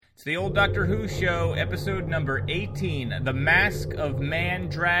It's the old Doctor Who show, episode number 18, The Masque of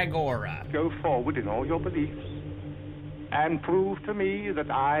Mandragora. Go forward in all your beliefs and prove to me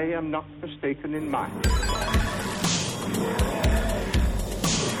that I am not mistaken in mine.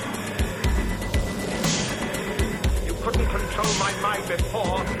 You couldn't control my mind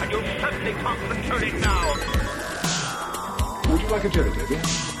before, and you certainly can't control it now. Would you like a jelly, baby?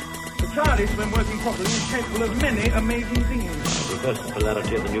 The TARDIS, when working properly, is capable of many amazing things. Reverse the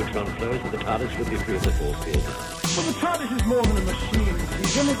polarity of the neutron flows, and the TARDIS will be free of the force field. But the TARDIS is more than a machine.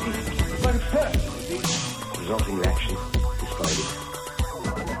 It's like a person. The resulting reaction is Friday.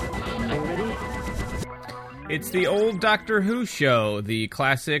 Are you ready? It's the old Doctor Who show, the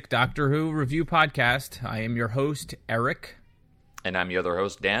classic Doctor Who review podcast. I am your host, Eric. And I'm your other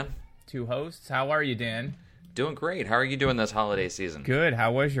host, Dan. Two hosts. How are you, Dan? Doing great. How are you doing this holiday season? Good.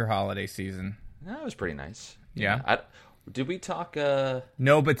 How was your holiday season? That was pretty nice. Yeah. Did we talk,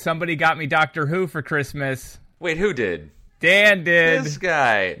 No, but somebody got me Doctor Who for Christmas. Wait, who did? Dan did. This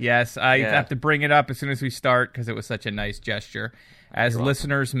guy. Yes, I have to bring it up as soon as we start because it was such a nice gesture. As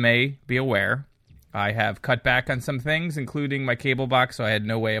listeners may be aware, I have cut back on some things, including my cable box, so I had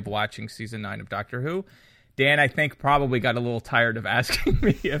no way of watching Season 9 of Doctor Who. Dan, I think, probably got a little tired of asking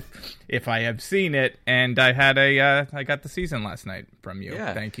me if I have seen it, and I got the season last night from you.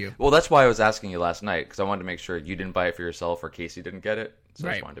 Yeah. Thank you. Well, that's why I was asking you last night, because I wanted to make sure you didn't buy it for yourself or Casey didn't get it. So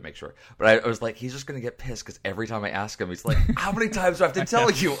I just wanted to make sure. But I was like, he's just going to get pissed, because every time I ask him, he's like, how many times do I have to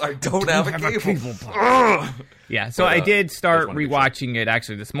tell you I don't have a cable? Yeah, so I did start rewatching it,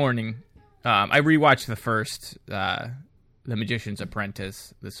 actually, this morning. I rewatched the first The Magician's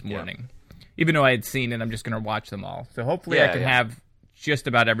Apprentice this morning. Yeah. Even though I had seen it, I'm just going to watch them all. So hopefully I can have just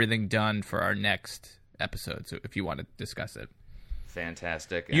about everything done for our next episode, so if you want to discuss it.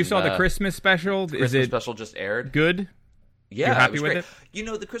 Fantastic. You saw the Christmas special? The Christmas special just aired. Good? Yeah, you're happy with great. it? You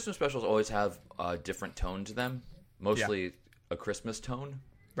know, the Christmas specials always have a different tone to them. Mostly a Christmas tone.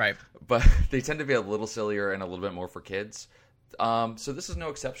 Right. But they tend to be a little sillier and a little bit more for kids. So this is no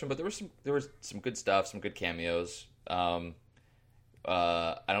exception, but there was some good stuff, some good cameos.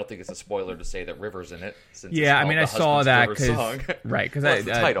 I don't think it's a spoiler to say that River's in it. Since I mean, I saw that because that's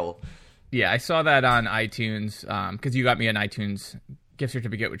the title. Yeah, I saw that on iTunes because you got me an iTunes gift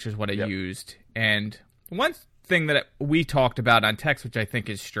certificate, which is what I used. And one thing that we talked about on text, which I think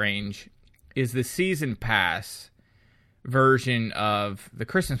is strange, is the season pass version of the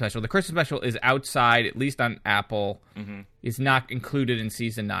Christmas special. The Christmas special is outside, at least on Apple. Is not included in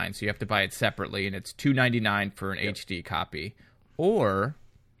season 9, so you have to buy it separately, and it's $2.99 for an HD copy. Or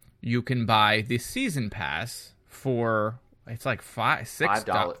you can buy the season pass for it's like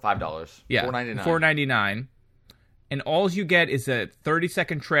 $5. Yeah, $4.99. And all you get is a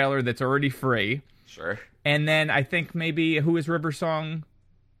 30-second trailer that's already free. Sure. And then I think maybe Who Is River Song?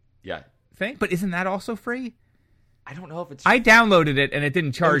 Yeah. Thing, but isn't that also free? I don't know if it's. I downloaded it and it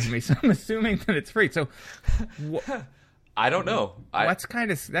didn't charge me, so I'm assuming that it's free. So. I don't know.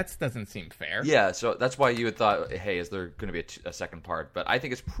 That doesn't seem fair. Yeah, so that's why you had thought, hey, is there going to be a second part? But I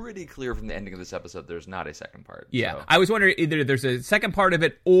think it's pretty clear from the ending of this episode there's not a second part. Yeah, so. I was wondering either there's a second part of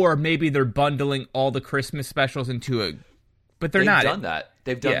it or maybe they're bundling all the Christmas specials into a... But they've not.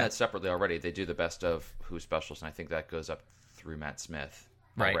 They've done that separately already. They do the best of Who specials, and I think that goes up through Matt Smith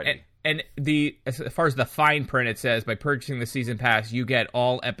already. Right, and as far as the fine print, it says, by purchasing the season pass, you get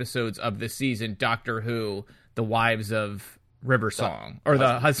all episodes of the season Doctor Who, The Wives of River Song, or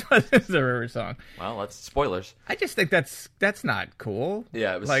the Husbands of River Song. Well, that's spoilers. I just think that's not cool.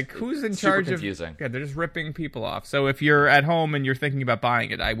 Yeah, it was like, who's in charge confusing. Yeah, they're just ripping people off. So if you're at home and you're thinking about buying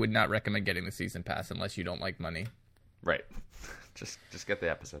it, I would not recommend getting the season pass unless you don't like money. Right. Just get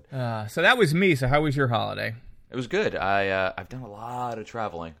the episode. So that was me. So how was your holiday? It was good. I've done a lot of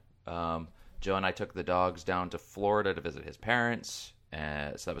traveling. Joe and I took the dogs down to Florida to visit his parents.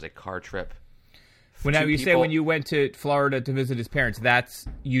 So that was a car trip. When say when you went to Florida to visit his parents,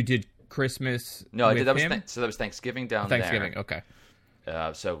 you did Christmas. No, I did. That him? So that was Thanksgiving down Thanksgiving, there.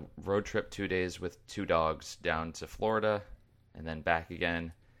 Okay. So road trip 2 days with 2 dogs down to Florida, and then back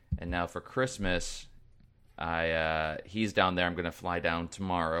again. And now for Christmas, he's down there. I'm going to fly down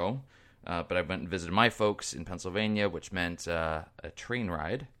tomorrow. But I went and visited my folks in Pennsylvania, which meant a train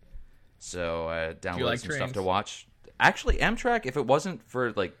ride. So I downloaded some stuff to watch. Actually, Amtrak, if it wasn't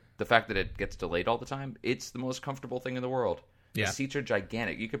for the fact that it gets delayed all the time, it's the most comfortable thing in the world. Yeah. The seats are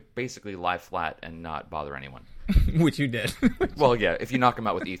gigantic. You could basically lie flat and not bother anyone. Which you did. Well, yeah, if you knock them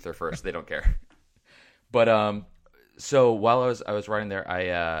out with ether first, they don't care. But so while I was riding there,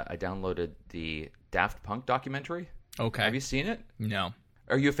 I downloaded the Daft Punk documentary. Okay. Have you seen it? No.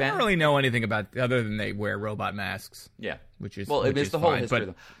 Are you a fan? I don't really know anything about other than they wear robot masks. Yeah. Which is the whole history of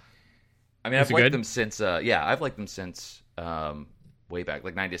them. I mean, Is I've it liked good? them since. I've liked them since way back,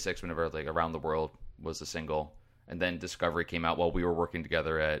 like '96. Whenever like Around the World was a single, and then Discovery came out while we were working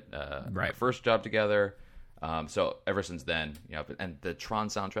together at my first job together. So ever since then, and the Tron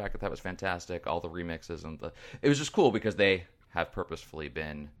soundtrack I thought was fantastic. All the remixes it was just cool because they have purposefully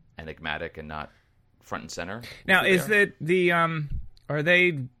been enigmatic and not front and center. Now, is that are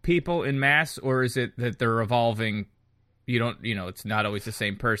they people in mass, or is it that they're evolving? It's not always the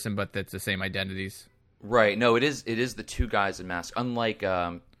same person, but that's the same identities. Right. No, it is the two guys in Mask. Unlike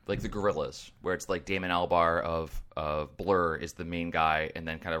the Gorillas, where it's like Damon Albarn of Blur is the main guy, and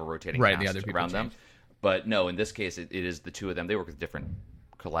then kind of a rotating cast the other people around them. But no, in this case, it is the two of them. They work with different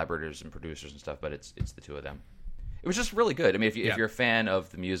collaborators and producers and stuff, but it's the two of them. It was just really good. I mean, if you're a fan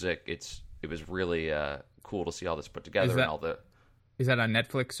of the music, it was really cool to see all this put together and all the. Is that on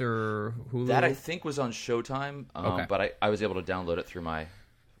Netflix or Hulu? That I think was on Showtime, Okay. but I was able to download it through my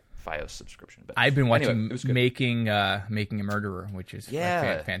Fios subscription. But I've been watching anyway, Making a Murderer, which is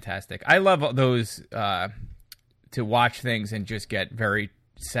Yeah. fantastic. I love those to watch things and just get very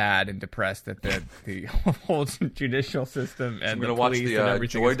sad and depressed at the whole judicial system and I'm the going to watch police the and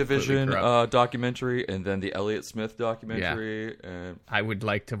everything Joy is completely Division corrupt. documentary and then the Elliott Smith documentary. And I would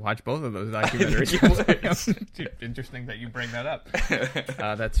like to watch both of those documentaries. Interesting that you bring that up.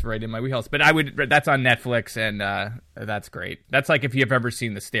 That's right in my wheelhouse. But that's on Netflix, and that's great. That's like if you've ever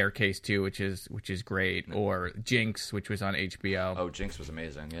seen The Staircase too, which is great, or Jinx, which was on HBO. Oh, Jinx was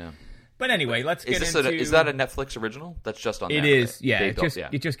amazing. Yeah. But anyway, let's get into. Is that a Netflix original? That's just on. It that, is. right? Yeah.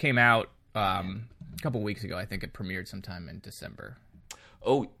 It just came out a couple weeks ago. I think it premiered sometime in December.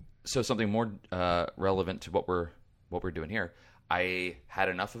 Oh, so something more relevant to what we're doing here. I had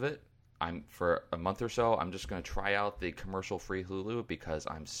enough of it. For a month or so, I'm just going to try out the commercial-free Hulu because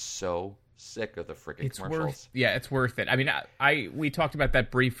I'm so sick of the freaking commercials. It's worth it. I mean, we talked about that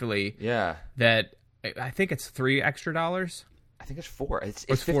briefly. Yeah. That I think it's $3 extra. I think it's $4. It's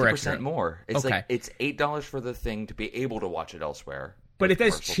 $4 50% extra. more. It's Okay. like it's $8 for the thing to be able to watch it elsewhere. But with it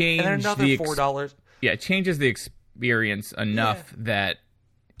does commercials. change and then another $4. Yeah, it changes the experience enough that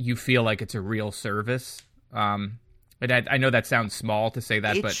you feel like it's a real service. And I know that sounds small to say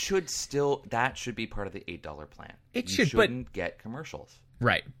that, but that should be part of the $8 plan. It you should, shouldn't get commercials.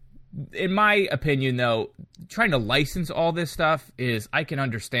 Right. In my opinion, though, trying to license all this stuff I can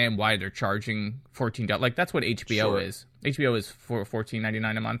understand why they're charging $14. Like, that's what HBO is. HBO is for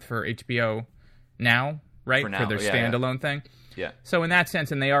 $14.99 a month for HBO now, right? For now, their standalone thing. Yeah. So in that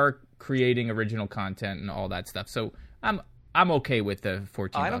sense, and they are creating original content and all that stuff. So I'm okay with the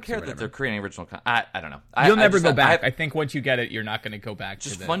 $14. I don't care that they're creating original content. I don't know. You'll never go back. I think once you get it, you're not going to go back.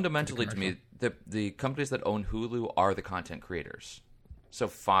 Just to the, fundamentally to to me, the companies that own Hulu are the content creators. So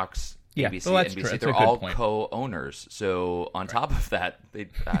Fox, ABC, NBC, they're all co-owners. So on top of that,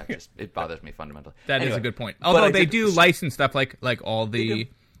 it bothers me fundamentally. That is a good point. Although they do license stuff like all the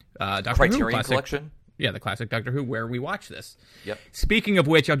Doctor Criterion Who Collection. Yeah, the classic Doctor Who, where we watch this. Yep. Speaking of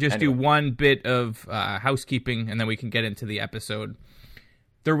which, I'll just do one bit of housekeeping, and then we can get into the episode.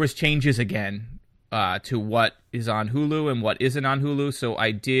 There was changes again to what is on Hulu and what isn't on Hulu, so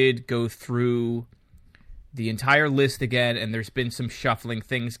I did go through the entire list again, and there's been some shuffling.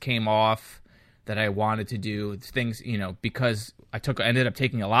 Things came off that I wanted to do. Things, because I ended up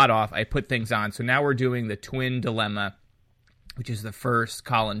taking a lot off, I put things on. So now we're doing the Twin Dilemma, which is the first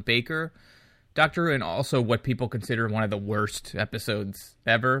Colin Baker Doctor Who, and also what people consider one of the worst episodes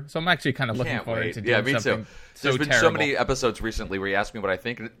ever. So I'm actually kind of looking forward to doing something There's been terrible. so many episodes recently where you ask me what I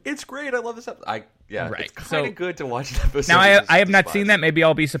think, and it's great. I love this episode. Right. It's kind of good to watch an episode. Now, I have not seen that. Maybe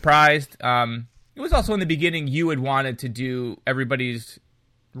I'll be surprised. It was also in the beginning you had wanted to do everybody's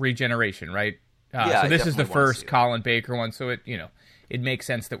regeneration, right? So this is the first Colin Baker one, so it makes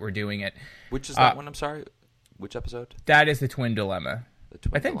sense that we're doing it. Which is that one? I'm sorry. Which episode? That is the Twin Dilemma.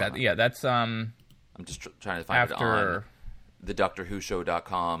 I think Dilemma. That's I'm just trying to find it on the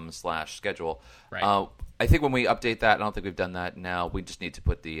DoctorWhoShow.com/schedule. Right. I think when we update that, I don't think we've done that now. We just need to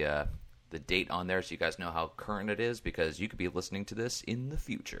put the date on there so you guys know how current it is, because you could be listening to this in the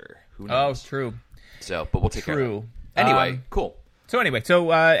future. Who knows? Oh, true. So, but we'll take care of it. Anyway, cool. So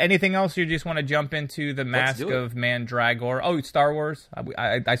anything else? You just want to jump into the Masque of Mandragora? Oh, Star Wars.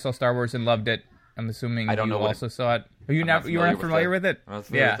 I saw Star Wars and loved it. I'm assuming you also saw it. Are you not familiar with it?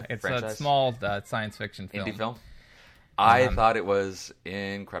 It's a small science fiction film. Indie film. I thought it was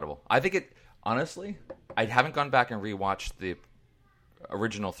incredible. I think honestly, I haven't gone back and rewatched the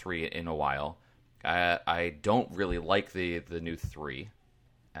original 3 in a while. I don't really like the new 3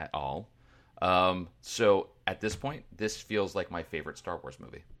 at all. So at this point, this feels like my favorite Star Wars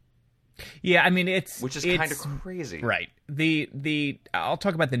movie. Yeah, I mean which is kind of crazy, right? I'll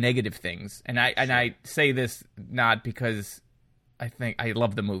talk about the negative things, and I say this not because I think I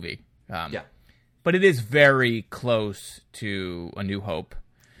love the movie, but it is very close to A New Hope.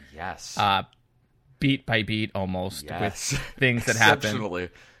 Yes, beat by beat almost with things that happen,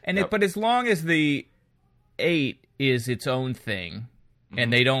 and but as long as the 8 is its own thing.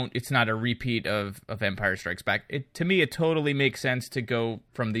 And it's not a repeat of Empire Strikes Back. To me, it totally makes sense to go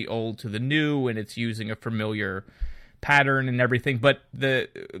from the old to the new, and it's using a familiar pattern and everything. But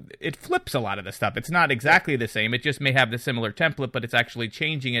it flips a lot of the stuff. It's not exactly the same. It just may have the similar template, but it's actually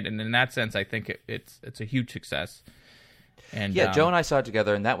changing it. And in that sense, I think it's a huge success. And Joe and I saw it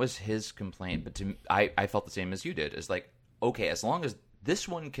together, and that was his complaint. But I felt the same as you did. It's like, okay, as long as this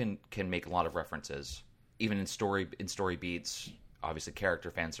one can make a lot of references, even in story beats. Obviously,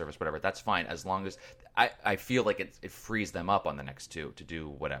 character, fan service, whatever. That's fine as long as I feel like it frees them up on the next two to do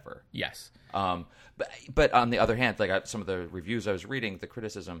whatever. Yes. But on the other hand, like some of the reviews I was reading, the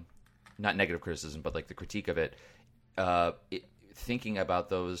criticism, not negative criticism, but like the critique of it, thinking about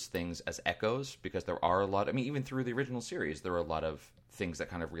those things as echoes, because there are a lot. I mean, even through the original series, there were a lot of things that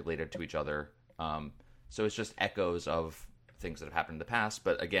kind of related to each other. So it's just echoes of things that have happened in the past.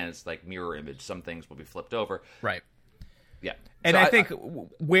 But again, it's like mirror image. Some things will be flipped over. Right. Yeah, and so I think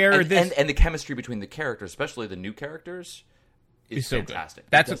where this and the chemistry between the characters, especially the new characters, is so fantastic.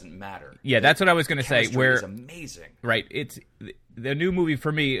 Good. It doesn't matter. Yeah, that's what I was going to say. Where is amazing, right? It's the new movie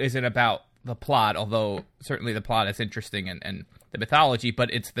for me isn't about the plot, although certainly the plot is interesting and the mythology,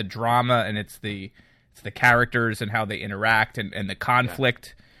 but it's the drama and it's the characters and how they interact and the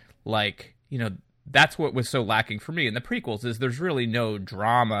conflict. Yeah. Like, that's what was so lacking for me in the prequels is there's really no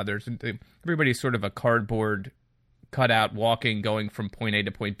drama. Everybody's sort of a cardboard cutout walking, going from point A to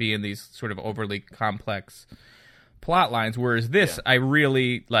point B in these sort of overly complex plot lines. Whereas this, I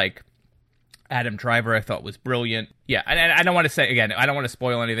really like. Adam Driver, I thought was brilliant. Yeah, and I don't want to say again. I don't want to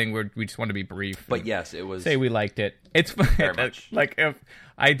spoil anything. We just want to be brief. But yes, it was. Say we liked it. It's very much like if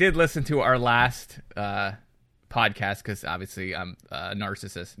I did listen to our last podcast because obviously I'm a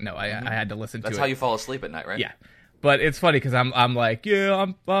narcissist. No, I had to listen to it. That's how you fall asleep at night, right? Yeah. But it's funny because I'm like,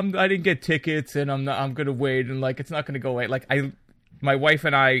 I didn't get tickets and I'm gonna wait and like it's not gonna go away. Like my wife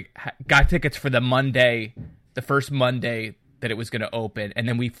and I got tickets for the first Monday that it was gonna open, and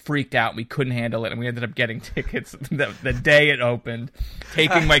then we freaked out. We couldn't handle it, and we ended up getting tickets the day it opened,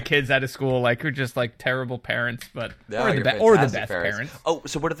 taking my kids out of school. Like we're just like terrible parents, but or the best parents. Oh,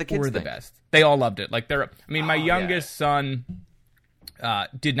 so what did the kids think? The best. They all loved it. Like my youngest son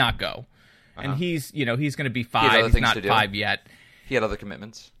did not go. And he's going to be 5. He's not 5 yet. He had other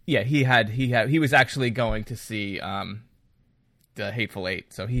commitments. Yeah, he was actually going to see the Hateful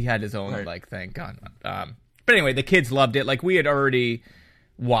Eight, so he had his own thing going on. But anyway, the kids loved it. Like we had already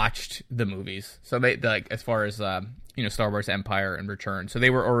watched the movies, so they like as far as Star Wars Empire and Return, so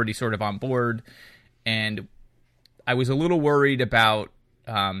they were already sort of on board. And I was a little worried about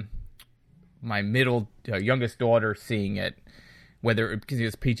my youngest daughter seeing it. Whether because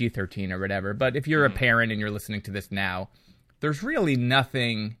it's PG-13 or whatever. But if you're a parent and you're listening to this now, there's really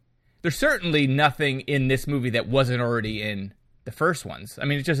nothing... There's certainly nothing in this movie that wasn't already in the first ones. I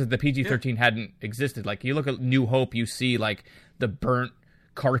mean, it's just that the PG-13 hadn't existed. Like, you look at New Hope, you see, like, the burnt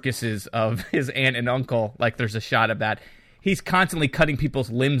carcasses of his aunt and uncle. Like, there's a shot of that. He's constantly cutting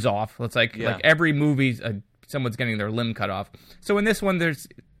people's limbs off. It's like every movie, someone's getting their limb cut off. So in this one, there's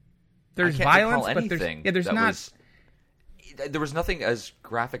violence, but there's not... There was nothing as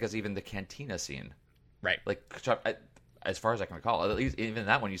graphic as even the cantina scene. Right. Like, as far as I can recall, at least even in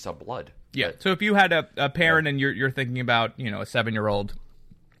that one, you saw blood. Yeah. But, so if you had a parent and you're thinking about, a 7-year-old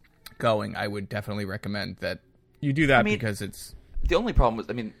going, I would definitely recommend that you do that because it's... The only problem was,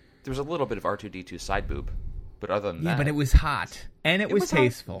 there was a little bit of R2-D2 side boob, but other than that... Yeah, but it was hot. And it was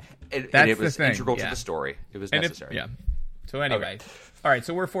tasteful. And it was integral to the story. It was necessary. So anyway... Okay. All right,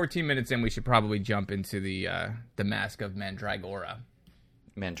 so we're 14 minutes in. We should probably jump into the Masque of Mandragora.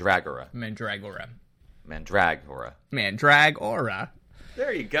 Mandragora.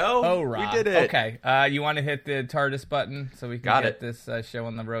 There you go. Ora. We did it. Okay. You want to hit the TARDIS button so we can get this show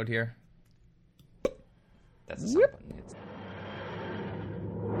on the road here? That's the sound button.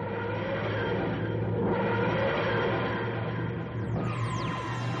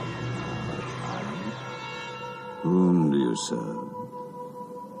 Whom do you serve?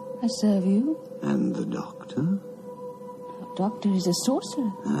 I serve you. And the doctor? Doctor is a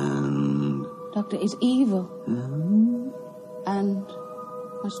sorcerer. And? Doctor is evil. And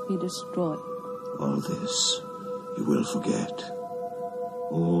must be destroyed. All this you will forget.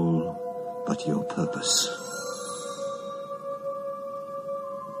 All but your purpose.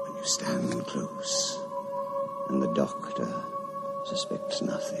 When you stand hand loose, and the doctor suspects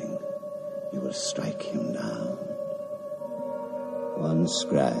nothing. You will strike him down. One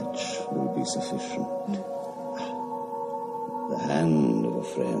scratch will be sufficient. The hand of a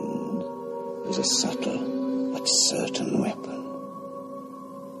friend is a subtle but certain weapon.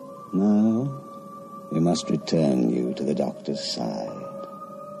 Now, we must return you to the doctor's side.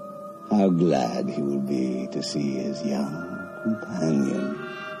 How glad he will be to see his young companion.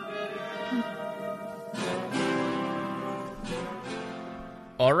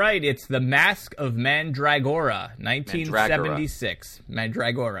 All right, it's The Masque of Mandragora, 1976.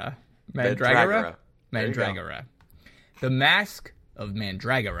 Mandragora. Mandragora. Mandragora. The Masque of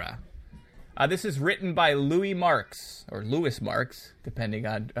Mandragora. This is written by Louis Marks, depending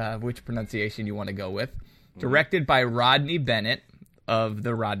on which pronunciation you want to go with. Directed by Rodney Bennett of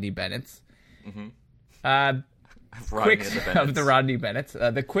the Rodney Bennetts. Of the Rodney Bennetts.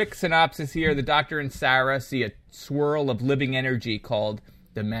 The quick synopsis here: the Doctor and Sarah see a swirl of living energy called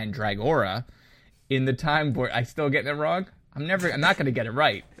the Mandragora in the time vortex. I still getting it wrong? I'm not going to get it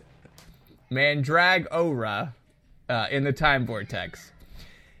right. Mandragora in the time vortex.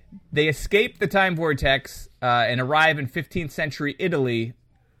 They escape the time vortex and arrive in 15th century Italy,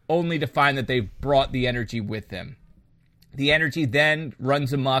 only to find that they've brought the energy with them. The energy then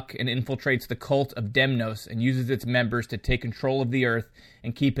runs amok and infiltrates the cult of Demnos and uses its members to take control of the Earth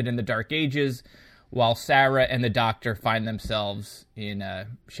and keep it in the Dark Ages, while Sarah and the Doctor find themselves in a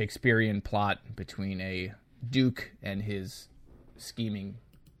Shakespearean plot between a duke and his scheming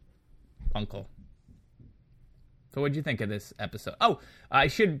uncle. So what did you think of this episode? Oh, I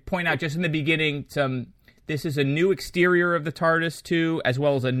should point out just in the beginning, this is a new exterior of the TARDIS too, as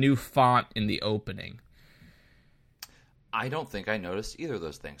well as a new font in the opening. I don't think I noticed either of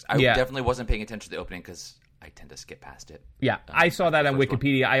those things. I definitely wasn't paying attention to the opening because I tend to skip past it. Yeah, I saw that on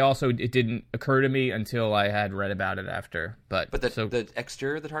Wikipedia. It didn't occur to me until I had read about it after. But the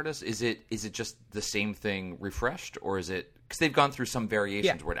exterior of the TARDIS, is it just the same thing refreshed, or is it because they've gone through some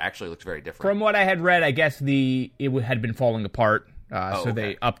variations where it actually looks very different? From what I had read, I guess it had been falling apart,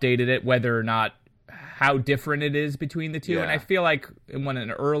 they updated it. Whether or not how different it is between the two, and I feel like in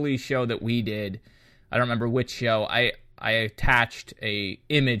an early show that we did, I don't remember which show, I attached a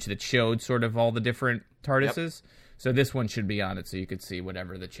image that showed sort of all the different TARDISes. So this one should be on it so you could see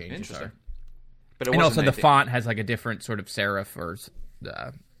whatever the changes are. But and also the font has like a different sort of serif or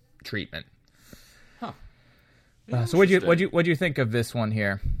treatment. Huh. So what'd you think of this one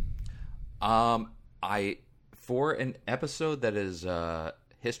here? For an episode that is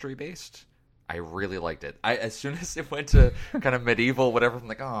history based, I really liked it. As soon as it went to kind of medieval, whatever, I'm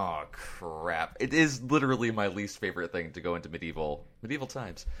like, oh crap! It is literally my least favorite thing to go into medieval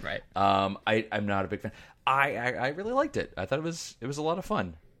times. Right. I'm not a big fan. I really liked it. I thought it was a lot of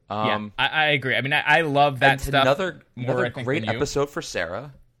fun. I agree. I mean, I love that stuff. Another great episode for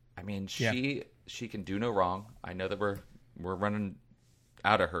Sarah. I mean, she can do no wrong. I know that we're running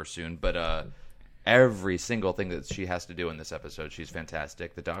out of her soon, but every single thing that she has to do in this episode, she's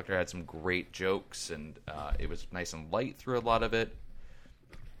fantastic. The Doctor had some great jokes, and it was nice and light through a lot of it.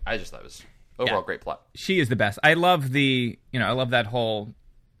 I just thought it was overall great plot. She is the best. I love I love that whole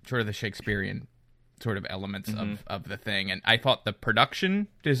sort of the Shakespearean sort of elements of the thing, and I thought the production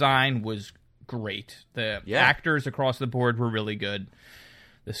design was great. The actors across the board were really good.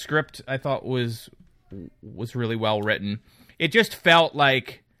 The script I thought was really well written. It just felt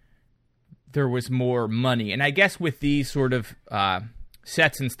like there was more money. And I guess with these sort of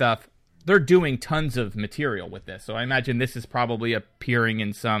sets and stuff, they're doing tons of material with this. So I imagine this is probably appearing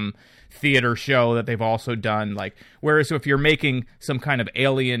in some theater show that they've also done. Whereas if you're making some kind of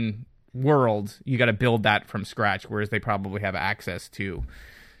alien world, you got to build that from scratch. Whereas they probably have access to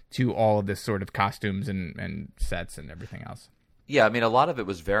all of this sort of costumes and sets and everything else. Yeah, I mean, a lot of it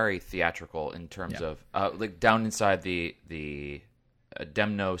was very theatrical in terms of down inside the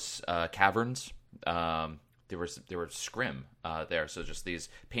Demnos caverns. There were scrim there, so just these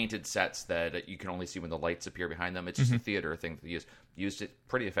painted sets that you can only see when the lights appear behind them. It's just a theater thing that they used it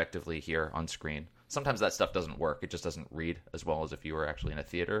pretty effectively here on screen. Sometimes that stuff doesn't work; it just doesn't read as well as if you were actually in a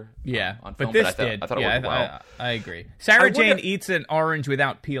theater. On film. But this did. I thought it worked well. I agree. Sarah Jane eats an orange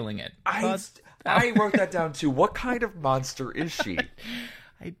without peeling it. I wrote that down too. What kind of monster is she?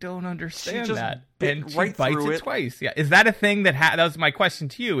 I don't understand she that. And she right bites through it twice. Yeah, is that a thing that was my question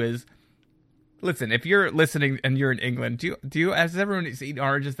to you? Is listen, if you're listening and you're in England, do you has everyone eaten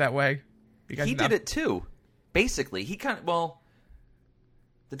oranges that way? He did it too. Basically, he the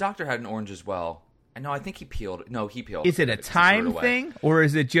Doctor had an orange as well. I think he peeled. No, he peeled. Is it a time thing, or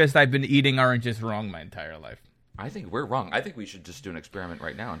is it just I've been eating oranges wrong my entire life? I think we're wrong. I think we should just do an experiment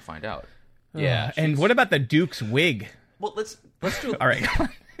right now and find out. Yeah. And what about the Duke's wig? Well, let's do. All right.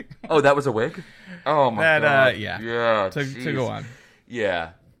 Oh, that was a wig? Oh my god. Yeah. Yeah. To go on.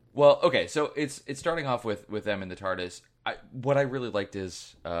 Yeah. Well, okay. So it's starting off with them in the TARDIS. What I really liked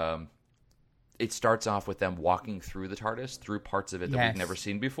is it starts off with them walking through the TARDIS, through parts of it that we've never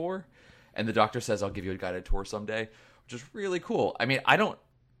seen before, and the Doctor says, "I'll give you a guided tour someday," which is really cool. I mean,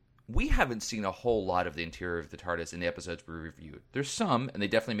 we haven't seen a whole lot of the interior of the TARDIS in the episodes we reviewed. There's some, and they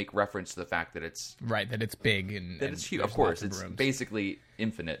definitely make reference to the fact that it's that it's big and that it's huge. Of course, it's basically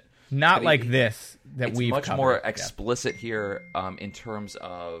infinite. Not like this that we've much covered. more explicit here in terms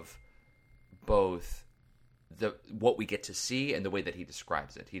of both what we get to see and the way that he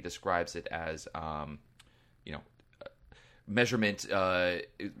describes it. He describes it as measurement.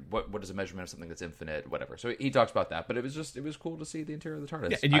 What is a measurement of something that's infinite? Whatever. So he talks about that. But it was cool to see the interior of the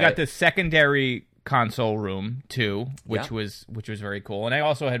TARDIS. Yeah, and you got the secondary console room too, which was very cool. And I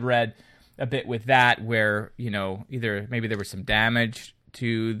also had read a bit with that where either maybe there was some damage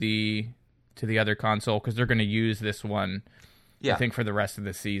to the other console because they're going to use this one. Yeah. I think for the rest of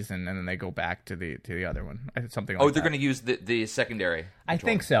the season, and then they go back to the other one. Something like that. They're going to use the secondary controller. I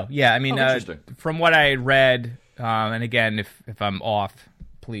think so. Yeah, I mean, from what I had read, and again, if I'm off,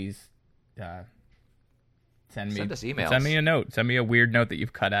 please send us emails. Send me a note. Send me a weird note that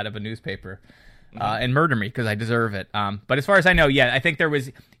you've cut out of a newspaper, and murder me because I deserve it. But as far as I know, I think there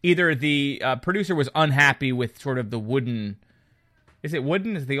was either the producer was unhappy with sort of the wooden. Is it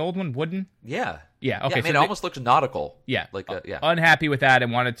wooden? Is the old one wooden? Yeah. Yeah. Okay. Yeah, it almost looks nautical. Yeah. Yeah. Unhappy with that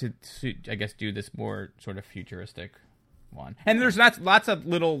and wanted to, I guess, do this more sort of futuristic one. And there's lots of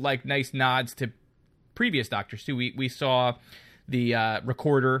little nice nods to previous Doctors too. We saw the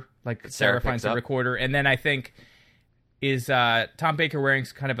recorder, Sarah finds the recorder, and then I think is Tom Baker wearing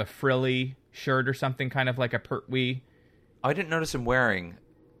kind of a frilly shirt or something, kind of like a Pertwee. I didn't notice him wearing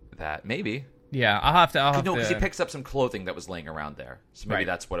that. Maybe. Yeah, I'll have to. No, because he picks up some clothing that was laying around there. So maybe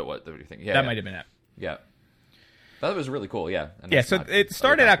that's what it was. What do you think? Yeah, that might have been it. Yeah. That was really cool, yeah. Yeah, so it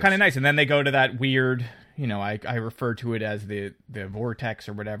started out kind of nice, and then they go to that weird, I refer to it as the vortex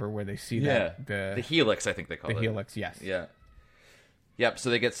or whatever, where they see the helix, I think they call it. The helix, yes. Yeah. Yep, so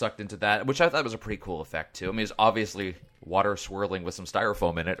they get sucked into that, which I thought was a pretty cool effect, too. I mean, it's obviously water swirling with some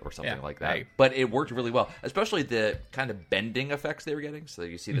styrofoam in it or something like that. Right. But it worked really well, especially the kind of bending effects they were getting. So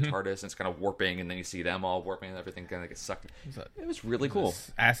you see the TARDIS, and it's kind of warping, and then you see them all warping, and everything kind of gets sucked. It was really cool.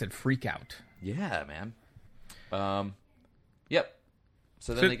 Acid freak out. Yeah, man. Yep.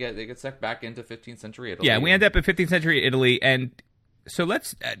 So then they get sucked back into 15th century Italy. Yeah, we end up in 15th century Italy, and so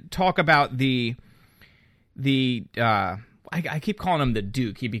let's talk about the I keep calling him the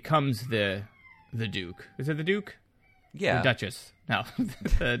Duke. He becomes the Duke. Is it the Duke? Yeah. The Duchess. No.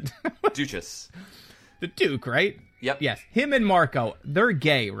 Duchess. The Duke, right? Yep. Yes. Him and Marco, they're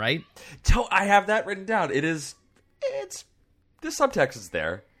gay, right? I have that written down. It's the subtext is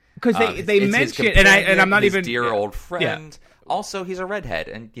there. Because they mention it, and I'm not his even dear old friend. Yeah. Also, he's a redhead,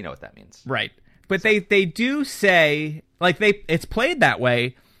 and you know what that means, right? But they do say it's played that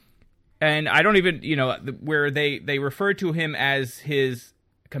way, and I don't even where they refer to him as his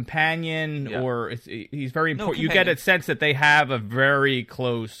companion or he's very important. You get a sense that they have a very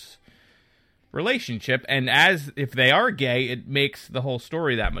close relationship, and if they are gay, it makes the whole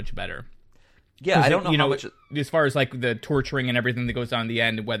story that much better. Yeah, I don't know how much as far as the torturing and everything that goes on in the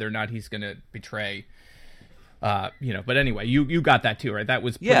end, whether or not he's going to betray. But anyway, you got that too, right? That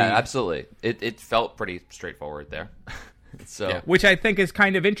was pretty... Yeah, absolutely. It felt pretty straightforward there. Which I think is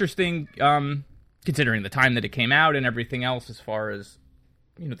kind of interesting, considering the time that it came out and everything else, as far as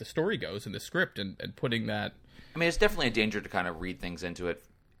the story goes and the script and putting that. I mean, it's definitely a danger to kind of read things into it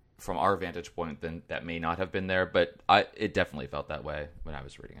from our vantage point that may not have been there, but it definitely felt that way when I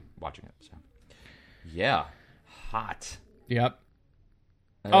was watching it. So, yeah, hot. Yep.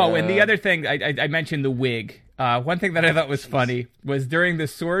 And the other thing I mentioned the wig. One thing that I thought was funny was during the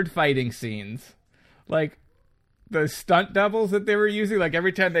sword fighting scenes, the stunt doubles that they were using.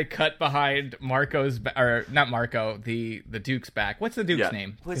 Every time they cut behind the Duke's back. What's the Duke's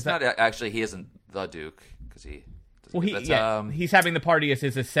name? Well, it's not actually. He isn't the Duke because he. Well, he's having the party as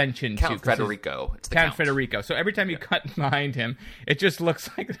his ascension. Count Federico. It's the Count Federico. So every time you cut behind him, it just looks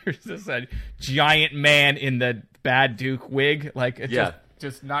like there's this giant man in the bad Duke wig.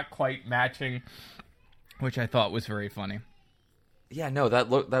 Just not quite matching, which I thought was very funny. Yeah, no,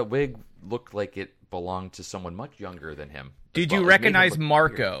 that wig looked like it belonged to someone much younger than him. Did you recognize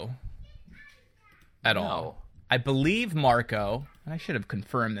Marco at all? No. I believe Marco, and I should have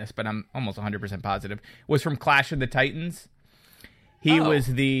confirmed this, but I'm almost 100% positive, was from Clash of the Titans. He was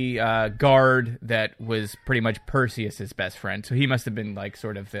the guard that was pretty much Perseus's best friend. So he must have been like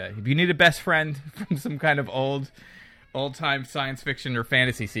sort of if you need a best friend from some kind of old-time science fiction or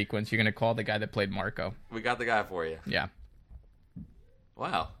fantasy sequence, you're going to call the guy that played Marco. We got the guy for you. Yeah.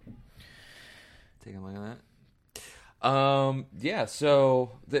 Wow. Take a look at that. Yeah,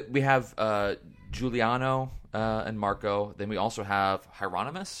 so we have Giuliano and Marco. Then we also have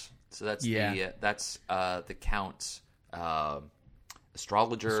Hieronymus. So that's the Count's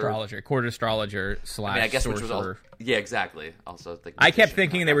astrologer, court astrologer / I guess sorcerer. which was also, yeah, exactly. Also, I kept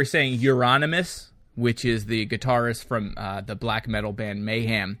thinking they were saying Euronymous, which is the guitarist from the black metal band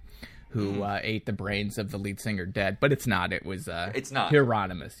Mayhem, who ate the brains of the lead singer dead. But it's not. It was it's not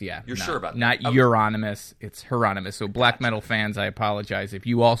Hieronymus. Yeah, you're sure about that? Not Euronymous. It's Hieronymus. So black metal fans, I apologize if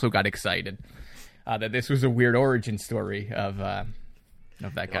you also got excited that this was a weird origin story of that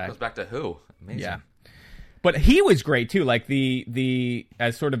guy. It goes back to who? Amazing. Yeah. But he was great too, like the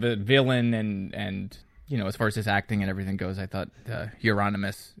as sort of a villain and as far as his acting and everything goes, I thought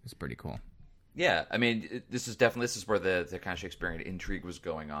Euronymous is pretty cool. Yeah, I mean, this is where the kind of Shakespearean intrigue was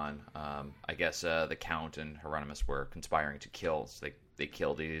going on. I guess the Count and Hieronymus were conspiring to kill. So they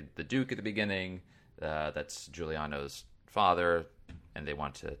killed the Duke at the beginning. That's Giuliano's father, and they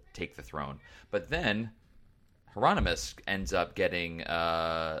want to take the throne. But then Euronymous ends up getting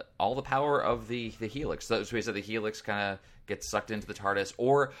all the power of the Helix. So he said the Helix kind of gets sucked into the TARDIS,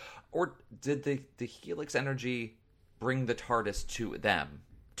 or did the Helix energy bring the TARDIS to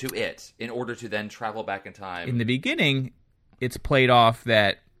it, in order to then travel back in time? In the beginning, it's played off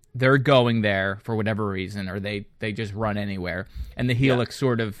that they're going there for whatever reason, or they just run anywhere, and the Helix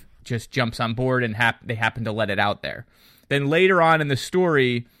sort of just jumps on board, and they happen to let it out there. Then later on in the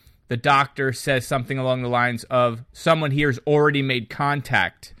story, the Doctor says something along the lines of, someone here's already made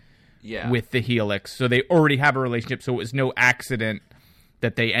contact with the Helix, so they already have a relationship, so it was no accident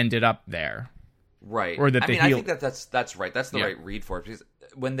that they ended up there. Right. Or that I think that's right. That's the right read for it. Because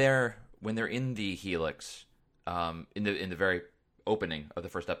when they're in the Helix, in the very opening of the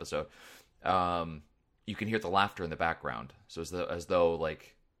first episode, you can hear the laughter in the background. So as though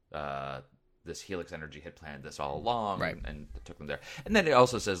like this Helix energy had planned this all along, and took them there. And then it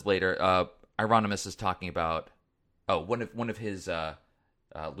also says later, Euronymous is talking about one of his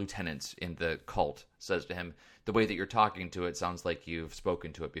lieutenants in the cult says to him, the way that you're talking to it sounds like you've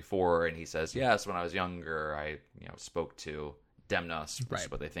spoken to it before. And he says, yes, when I was younger, I spoke to Demnos, which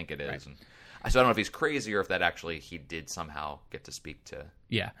is what they think it is. Right. And so I don't know if he's crazy or if that actually he did somehow get to speak to.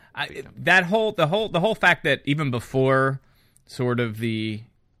 Yeah, the whole fact that even before sort of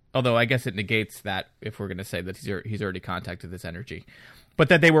although I guess it negates that if we're going to say that he's already contacted this energy, but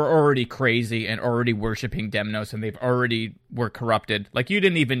that they were already crazy and already worshiping Demnos, and they've already were corrupted. Like, you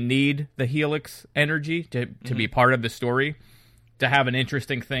didn't even need the Helix energy to be part of the story, to have an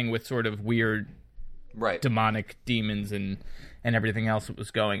interesting thing with sort of weird demonic demons and everything else that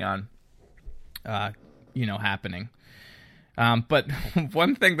was going on, happening. But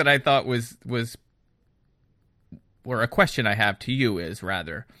one thing that I thought was or a question I have to you is,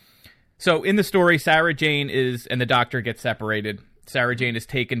 rather, so in the story, Sarah Jane and the Doctor get separated. Sarah Jane is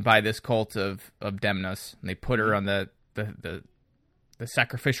taken by this cult of Demnos, and they put her on the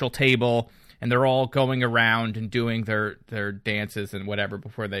sacrificial table, and they're all going around and doing their dances and whatever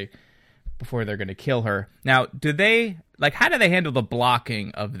before they're going to kill her. Now, how do they handle the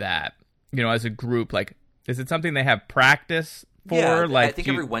blocking of that? As a group, like, is it something they have practice for? Yeah, like, I think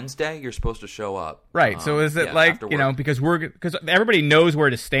every Wednesday you're supposed to show up. Right. So is it because everybody knows where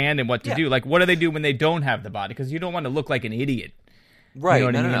to stand and what to do. Like, what do they do when they don't have the body? Because you don't want to look like an idiot. Right. You know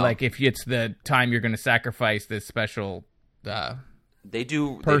what I mean? No. Like, if it's the time you're going to sacrifice this special They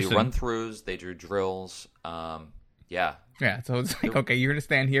do run-througs. They do drills. Yeah. So it's like, okay, you're going to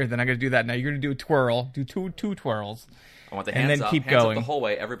stand here, then I'm going to do that. Now you're going to do a twirl. Do two twirls. I want the hands and then up. Keep hands going. Up the whole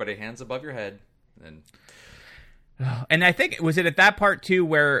way. Everybody hands above your head. And I think, was it at that part, too,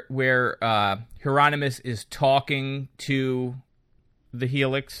 where Euronymous is talking to the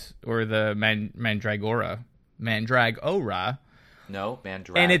Helix or the Mandragora? No,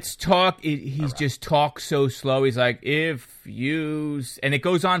 Mandrag. And it's he's just talks so slow. He's like, and it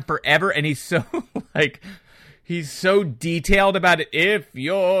goes on forever, and he's so, he's so detailed about it. If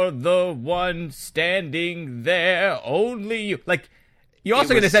you're the one standing there, only you. Like, you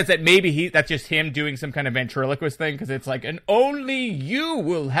also get a sense that maybe that's just him doing some kind of ventriloquist thing, because it's like, and only you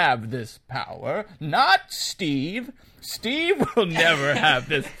will have this power, not Steve. Steve will never have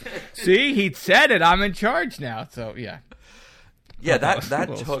this. See, he said it. I'm in charge now. So, yeah. Yeah,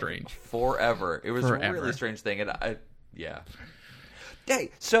 that took strange. Forever. It was a really strange thing. And Hey,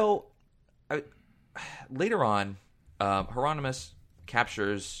 so later on, Euronymous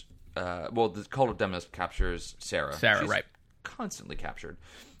captures. The Cult of Demnos captures Sarah. Sarah, She's right? Constantly captured.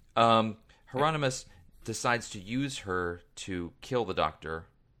 Euronymous decides to use her to kill the Doctor.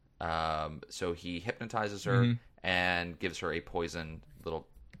 So he hypnotizes her and gives her a poison little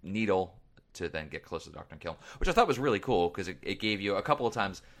needle to then get close to the Doctor and kill him, which I thought was really cool because it gave you a couple of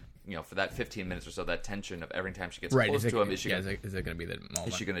times, for that 15 minutes or so, that tension of every time she gets close to him. Is it going to be the moment?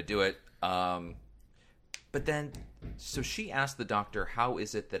 Is she going to do it? But then, so she asked the Doctor, how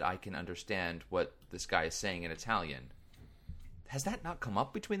is it that I can understand what this guy is saying in Italian? Has that not come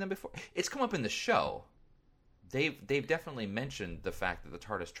up between them before? It's come up in the show. They've definitely mentioned the fact that the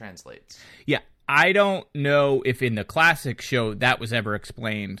TARDIS translates. Yeah, I don't know if in the classic show that was ever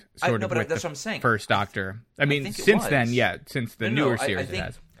explained. That's what I'm saying. First Doctor. I mean, since then, since the newer series, it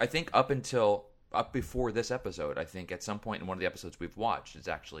has. I think up before this episode, I think at some point in one of the episodes we've watched, it's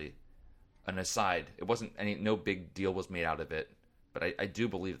actually an aside. It wasn't no big deal was made out of it, but I do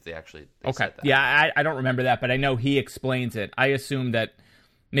believe that they said that. Yeah, I don't remember that, but I know he explains it. I assume that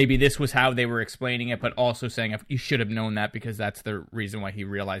maybe this was how they were explaining it, but also saying you should have known that because that's the reason why he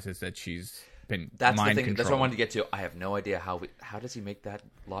realizes that she's been mind controlled. That's what I wanted to get to. I have no idea how does he make that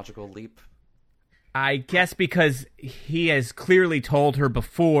logical leap? I guess because he has clearly told her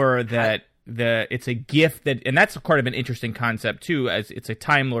before that it's a gift and that's part of an interesting concept too, as it's a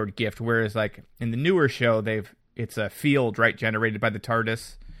Time Lord gift, whereas like in the newer show it's a field, right, generated by the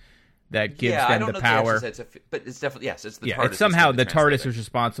TARDIS that gives them the power. But it's definitely it's the TARDIS. It's somehow the TARDIS is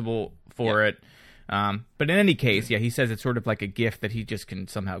responsible for it. But in any case, he says it's sort of like a gift that he just can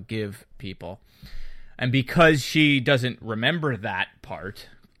somehow give people. And because she doesn't remember that part,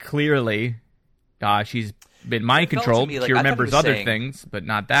 clearly she's been mind controlled. Like, she remembers other things, but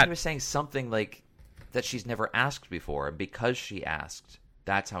not that. He was saying something like that she's never asked before, and because she asked,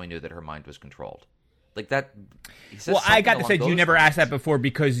 that's how he knew that her mind was controlled. Like that. I got to say, you never asked that before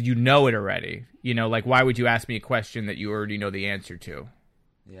because you know it already. Like, why would you ask me a question that you already know the answer to?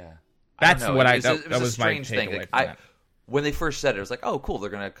 Yeah. That's what that was a strange my thing. Like, when they first said it, it was like, oh, cool, they're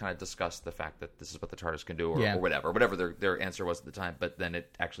going to kind of discuss the fact that this is what the TARDIS can do or whatever their answer was at the time. But then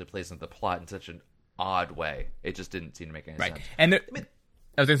it actually plays into the plot in such an odd way. It just didn't seem to make any sense. And I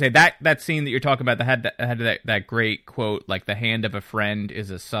was going to say, that scene that you're talking about had that great quote, like, the hand of a friend is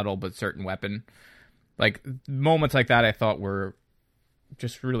a subtle but certain weapon. Like, moments like that I thought were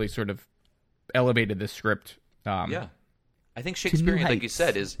just really sort of elevated the script. I think Shakespearean, like you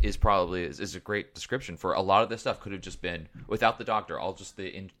said, is probably a great description for a lot of this stuff. Could have just been without the Doctor, all just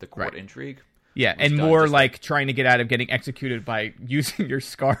the court intrigue. Yeah, and more like trying to get out of getting executed by using your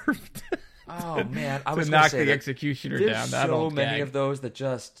scarf. Oh man, I was to knock the executioner down. There's so many of those that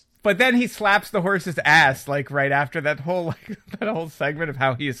just. But then he slaps the horse's ass like right after that whole segment of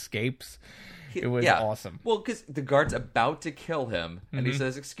how he escapes. It was awesome. Well, because the guard's about to kill him, and he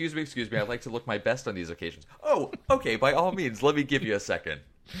says, excuse me, I'd like to look my best on these occasions. Oh, okay, by all means, let me give you a second.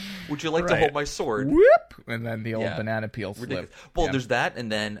 Would you like to hold my sword? Whoop! And then the old banana peel slip. Well, there's that,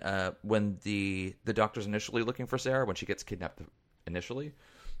 and then when the Doctor's initially looking for Sarah, when she gets kidnapped initially,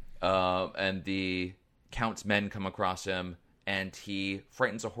 and the Count's men come across him, and he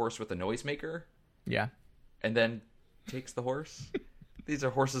frightens a horse with a noisemaker. Yeah. And then takes the horse. These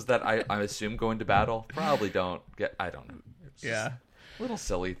are horses that I assume go into battle. Probably don't get. I don't know. It's little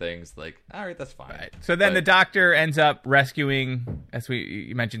silly things like, all right, that's fine. Right. So then the Doctor ends up rescuing, as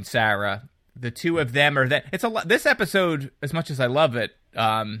you mentioned, Sarah. The two of them are that. It's a lot. This episode, as much as I love it,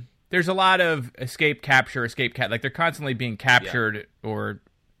 there's a lot of escape, capture, like they're constantly being captured or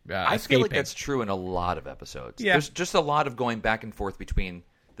I escaping. feel like that's true in a lot of episodes. Yeah. There's just a lot of going back and forth between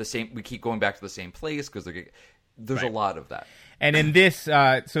the same. We keep going back to the same place because there's a lot of that. And in this,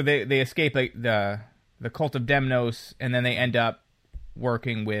 so they escape the Cult of Demnos, and then they end up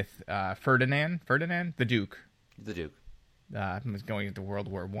working with Ferdinand, the Duke. The Duke. Was going into World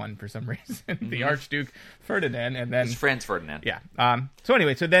War I for some reason. The Archduke Ferdinand, and then his Franz Ferdinand. Yeah. So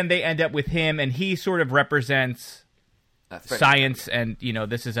anyway, so then they end up with him, and he sort of represents science, and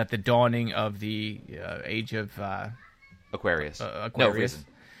this is at the dawning of the age of Aquarius. Aquarius. No reason.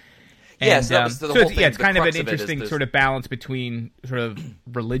 And, so the whole thing. It's kind of an interesting sort of balance between sort of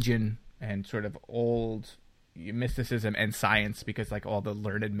religion and sort of old mysticism and science, because like all the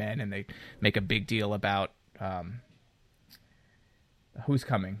learned men, and they make a big deal about who's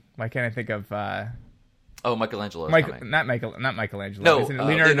coming. Why can't I think of? Michelangelo. Not Michelangelo. No,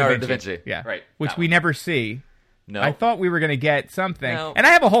 Leonardo da Vinci. Yeah, right. Which we never see. No. I thought we were going to get something, and I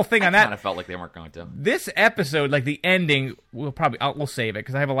have a whole thing on that. I kind of felt like they weren't going to. This episode, like the ending, we'll save it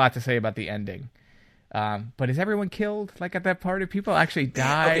because I have a lot to say about the ending. But is everyone killed? Like at that party, people actually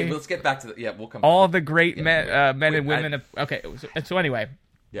die. Okay, let's get back to we'll come. All the great men and women. Okay, so anyway,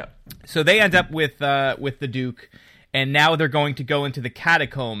 yeah. So they end up with the Duke, and now they're going to go into the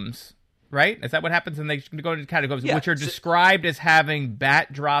catacombs. Right? Is that what happens? And they go into the catacombs, which are described as having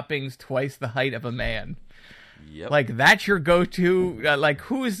bat droppings twice the height of a man. Yep. Like that's your go-to. Like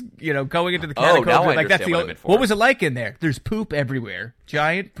who's going into the catacombs? Now I like that's understand what I meant for. What was it like in there? There's poop everywhere.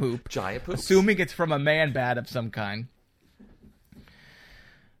 Giant poop. Giant poop. Assuming it's from a man bat of some kind.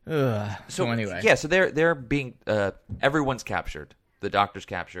 Ugh. So anyway, yeah. So they're being everyone's captured. The doctor's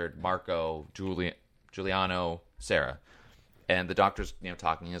captured. Marco, Giuliano, Sarah. And the doctor's,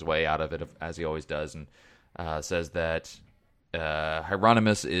 talking his way out of it, as he always does, and says that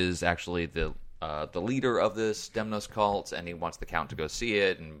Euronymous is actually the leader of this Demnos cult, and he wants the Count to go see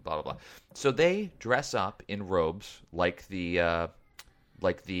it, and blah, blah, blah. So they dress up in robes like the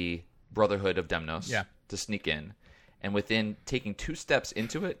Brotherhood of Demnos to sneak in. And within taking 2 steps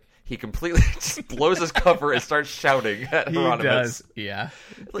into it, he completely just blows his cover and starts shouting at Euronymous. He does, yeah.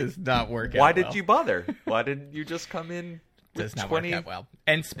 It does not work out Why did you bother? Why didn't you just come in? Does not work out well.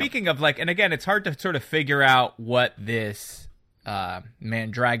 And speaking of and again, it's hard to sort of figure out what this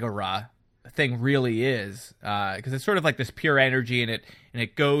Mandragora thing really is, because it's sort of like this pure energy, and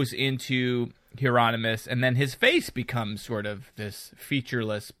it goes into Euronymous, and then his face becomes sort of this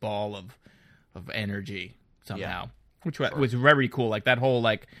featureless ball of energy somehow, which was very cool. Like that whole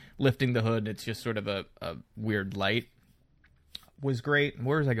lifting the hood, it's just sort of a weird light. Was great.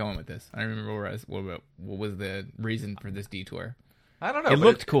 Where was I going with this? I don't remember what was the reason for this detour. I don't know. It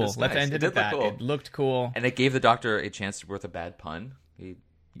looked cool. Let's nice. end it at that. Cool. It looked cool. And it gave the doctor a chance to worth a bad pun. He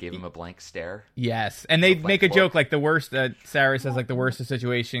gave him a blank stare. Yes. And they make a joke like the worse Sarah says, the worse the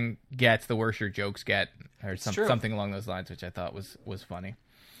situation gets, the worse your jokes get, or something along those lines, which I thought was funny.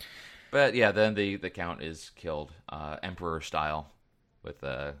 But yeah, then the Count is killed, Emperor style, with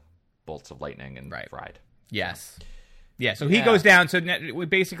bolts of lightning and fried. Yes. Yeah, so he goes down. So we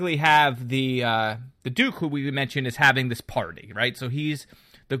basically have the Duke, who we mentioned, is having this party, right? So he's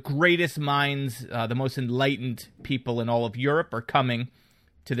the greatest minds, the most enlightened people in all of Europe are coming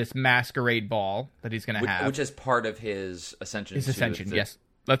to this masquerade ball that he's going to have. Which is part of his ascension. His ascension, yes.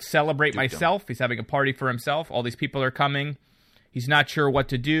 Let's celebrate myself. He's having a party for himself. All these people are coming. He's not sure what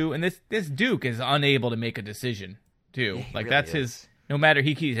to do. And this Duke is unable to make a decision, too. Yeah, that's really his... No matter,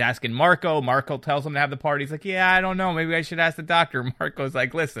 he keeps asking Marco. Marco tells him to have the party. He's like, yeah, I don't know. Maybe I should ask the doctor. Marco's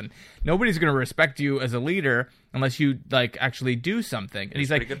like, listen, nobody's going to respect you as a leader unless you, actually do something. And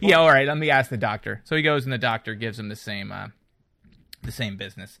he's like, yeah, all right, let me ask the doctor. So he goes, and the doctor gives him the same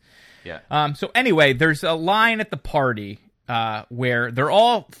business. Yeah. So anyway, there's a line at the party where they're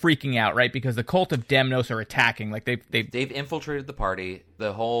all freaking out, right? Because the cult of Demnos are attacking. They've infiltrated the party.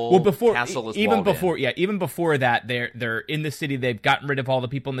 The whole castle is even walled before in. Yeah, even before that, they're in the city. They've gotten rid of all the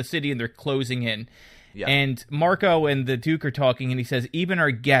people in the city, and they're closing in. Yeah. And Marco and the Duke are talking, and he says, even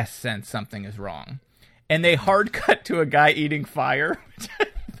our guests sense something is wrong. And they hard cut to a guy eating fire, which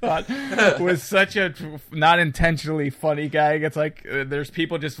I thought was such a not intentionally funny gag. It's like there's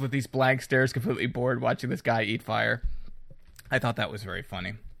people just with these blank stares, completely bored, watching this guy eat fire. I thought that was very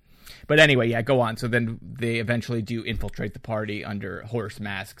funny. But anyway, yeah, go on. So then they eventually do infiltrate the party under horse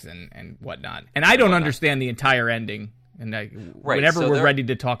masks and whatnot. And I don't understand the entire ending. And whenever we're ready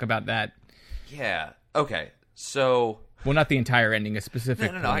to talk about that. Yeah. Okay. So. Well, not the entire ending, a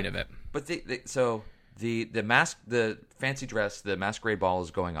specific point of it. But the fancy dress, the masquerade ball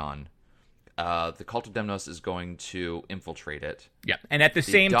is going on. The cult of Demnos is going to infiltrate it. Yeah, and at the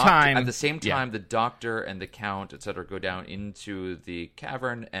same time, the doctor and the Count, etc., go down into the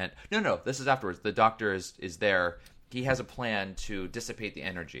cavern. And no, this is afterwards. The doctor is there. He has a plan to dissipate the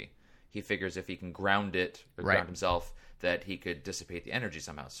energy. He figures if he can ground ground himself, that he could dissipate the energy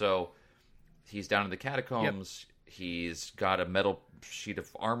somehow. So he's down in the catacombs. Yep. He's got a metal sheet of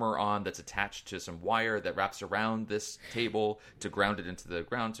armor on that's attached to some wire that wraps around this table to ground it into the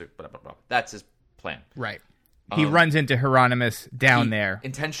ground. So blah, blah, blah. That's his plan. Right. He runs into Euronymous down there.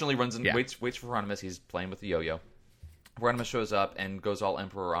 Intentionally runs in, waits for Euronymous. He's playing with the yo-yo. Euronymous shows up and goes all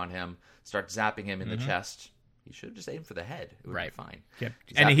Emperor on him, starts zapping him in the chest. He should have just aimed for the head. It would be fine. Yep.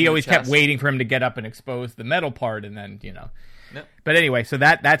 And he always kept waiting for him to get up and expose the metal part, and then, Nope. But anyway, so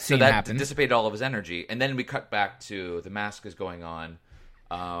that scene happens. Dissipated all of his energy, and then we cut back to the mask is going on.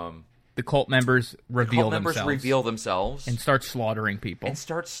 The cult members reveal themselves and start slaughtering people.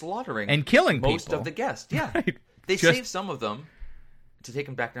 And killing most people. Of the guests. Yeah, they save some of them to take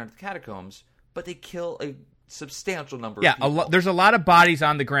them back down to the catacombs, but they kill a substantial number Yeah, of people. there's a lot of bodies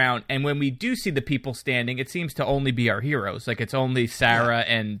on the ground, and when we do see the people standing, it seems to only be our heroes. Like, it's only Sarah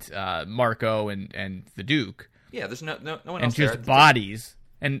and Marco and the Duke. Yeah, there's no one and else there. just bodies.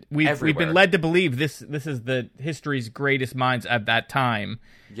 And we've been Everywhere. led to believe this is the history's greatest minds at that time,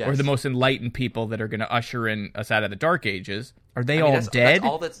 Yes. or the most enlightened people that are going to usher in us out of the Dark Ages. Are they I mean, all dead?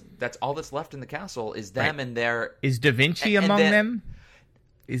 That's all that's left in the castle is them and their. Is Da Vinci and among then- them?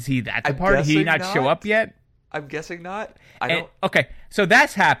 Is he that I'm part? Did he guessing not show not. up yet? I'm guessing not. Okay, so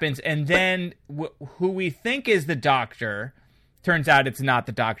that happens, and then who we think is the Doctor turns out it's not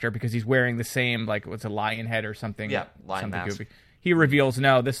the Doctor because he's wearing the same, like, what's a lion head or something? Yeah, lion something mask. goofy. He reveals,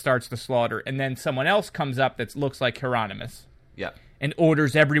 no, this starts the slaughter, and then someone else comes up that looks like Euronymous. Yeah. And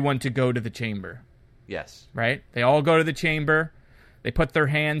orders everyone to go to the chamber. Yes. Right? They all go to the chamber. They put their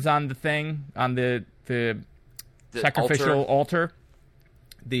hands on the thing, on the sacrificial altar.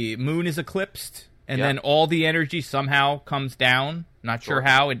 The moon is eclipsed, and then all the energy somehow comes down. Not sure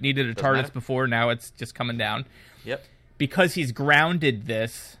how. It needed a Doesn't TARDIS matter. before. Now it's just coming down. Yep. Because he's grounded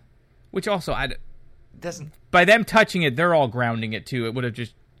this, which also, Doesn't. by them touching it, they're all grounding it too. It would have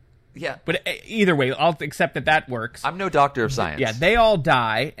just... Yeah. But either way, I'll accept that works. I'm no doctor of science. Yeah, they all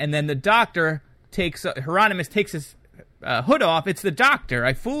die, and then the Doctor takes... Euronymous takes his hood off. It's the Doctor.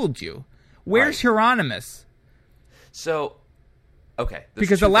 I fooled you. Where's Euronymous? So, okay.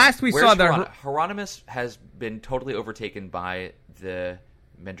 Because the last we saw... Euronymous has been totally overtaken by the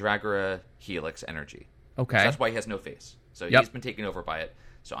Mandragora Helix energy. Okay. So that's why he has no face. So Yep. he's been taken over by it.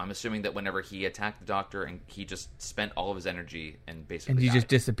 So I'm assuming that whenever he attacked the Doctor and he just spent all of his energy and basically And he died. just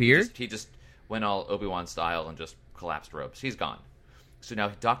disappeared? He just went all Obi-Wan style and just collapsed ropes. He's gone. So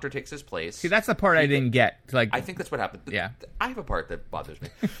now Doctor takes his place. See, that's the part I didn't get. Like, I think that's what happened. Yeah. I have a part that bothers me.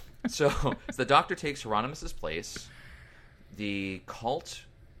 so the Doctor takes Euronymous' place. The cult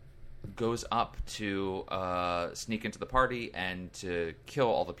goes up to sneak into the party and to kill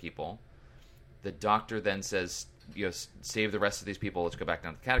all the people. The Doctor then says, save the rest of these people. Let's go back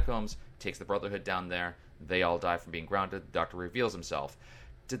down to the catacombs. Takes the Brotherhood down there. They all die from being grounded. The Doctor reveals himself.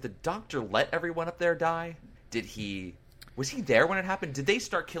 Did the Doctor let everyone up there die? Was he there when it happened? Did they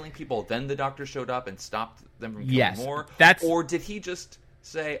start killing people? Then the Doctor showed up and stopped them from killing more? Or did he just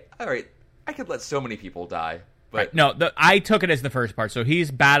say, all right, I could let so many people die? But right. No, I took it as the first part. So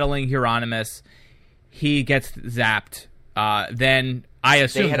he's battling Euronymous. He gets zapped. Then I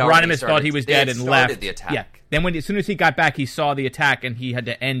assume Euronymous thought he was dead and left. The attack. Yeah. Then as soon as he got back, he saw the attack and he had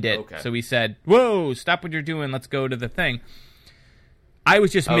to end it. Okay. So he said, "Whoa, stop what you're doing. Let's go to the thing." I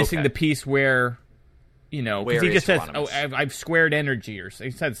was just missing the piece where, because he just says, "Oh, I've squared energy," or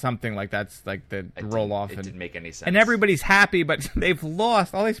he said something like that's like the roll off. It didn't make any sense. And everybody's happy, but they've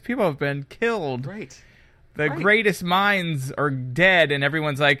lost. All these people have been killed. Right. The greatest minds are dead, and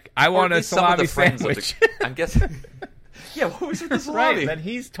everyone's like, "I want a salami sandwich." I'm guessing. Yeah, what was with the salami? Right, then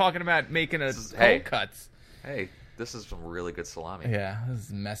he's talking about making cold cuts. Hey, this is some really good salami. Yeah, this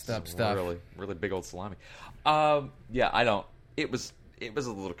is messed up stuff. Really, really big old salami. Yeah, I don't. It was a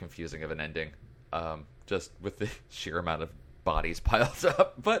little confusing of an ending, just with the sheer amount of bodies piled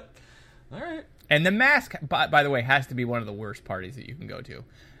up. But all right. And the mask, by the way, has to be one of the worst parties that you can go to.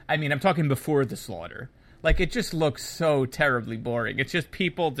 I mean, I'm talking before the slaughter. Like, it just looks so terribly boring. It's just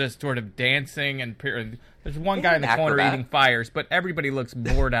people just sort of dancing, and there's one guy in the corner eating fires, but everybody looks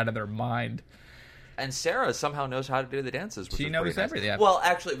bored out of their mind. And Sarah somehow knows how to do the dances. Which She knows everything. Yeah. Well,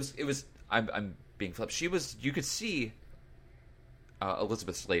 actually, it was. I'm being flipped. You could see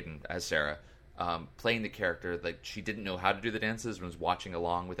Elizabeth Sladen as Sarah playing the character. Like, she didn't know how to do the dances and was watching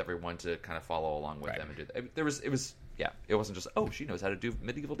along with everyone to kind of follow along with them and do that. It wasn't just, she knows how to do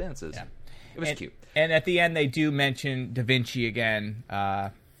medieval dances. Yeah. It was cute. And at the end, they do mention Da Vinci again.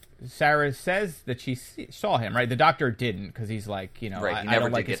 Sarah says that she saw him, right? The Doctor didn't, because he's like, I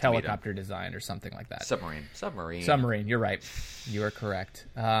don't like his helicopter design or something like that. Submarine. You're right. You are correct.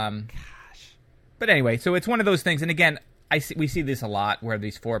 Gosh. But anyway, so it's one of those things. And again, we see this a lot, where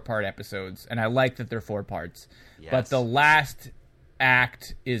these 4-part episodes, and I like that they're 4 parts. Yes. But the last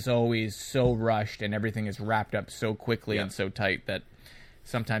act is always so rushed, and everything is wrapped up so quickly and so tight that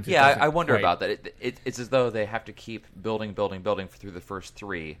sometimes I wonder about that. It's as though they have to keep building through the first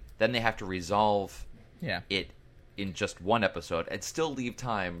 3. Then they have to resolve it in just one episode and still leave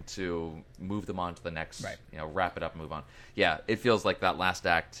time to move them on to the next, wrap it up and move on. Yeah, it feels like that last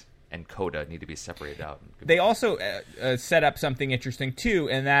act and coda need to be separated out. They also set up something interesting, too,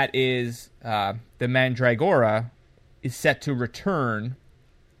 and that is the Mandragora is set to return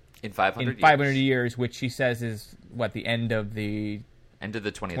in 500 years, which she says is, the end of the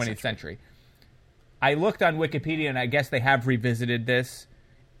 20th century. I looked on Wikipedia, and I guess they have revisited this.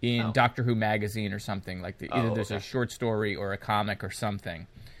 in Doctor Who magazine or something. Like either there's a short story or a comic or something.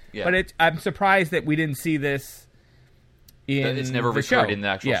 Yeah. But I'm surprised that we didn't see this in it's never the recurred show. in the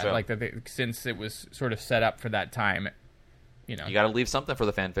actual show. Yeah, like since it was sort of set up for that time. You got to leave something for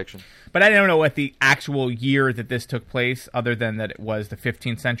the fan fiction. But I don't know what the actual year that this took place, other than that it was the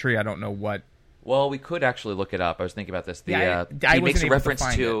 15th century. I don't know what. Well, we could actually look it up. I was thinking about this. I he makes a reference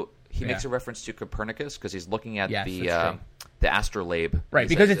makes a reference to Copernicus because he's looking at the astrolabe. Right,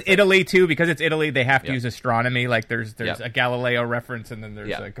 because it's Italy too. Because it's Italy, they have to use astronomy. Like there's a Galileo reference, and then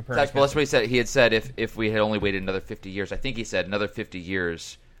there's a Copernicus. That's what he said. He had said if we had only waited another 50 years, I think he said another 50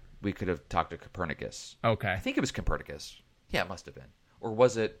 years, we could have talked to Copernicus. Okay, I think it was Copernicus. Yeah, it must have been. Or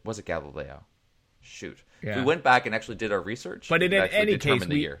was it Galileo? Shoot. Yeah. If we went back and actually did our research, but in any case,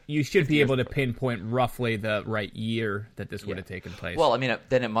 you should be able to pinpoint roughly the right year that this would have taken place. Well, I mean,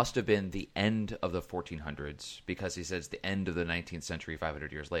 then it must have been the end of the 1400s because he says the end of the 19th century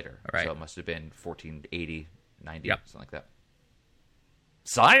 500 years later. Right. So it must have been 1480, 90, something like that.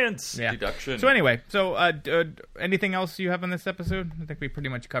 Science! Deduction. So anyway, anything else you have on this episode? I think we pretty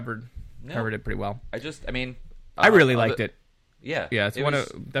much covered it pretty well. I really liked it. Yeah. Yeah, it's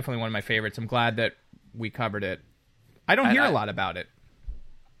definitely one of my favorites. I'm glad that we covered it. I don't hear a lot about it.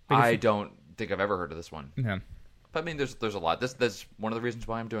 I don't think I've ever heard of this one. Yeah. But I mean, there's a lot. That's one of the reasons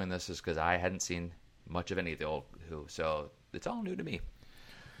why I'm doing this is because I hadn't seen much of any of the old Who, so it's all new to me.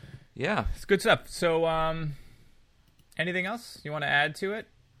 Yeah. It's good stuff. So, anything else you want to add to it?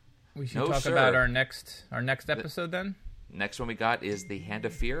 We should talk about our next episode then. Next one we got is the Hand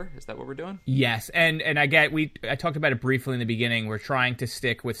of Fear. Is that what we're doing? Yes, and I talked about it briefly in the beginning. We're trying to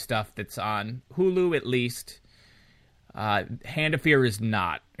stick with stuff that's on Hulu at least. Hand of Fear is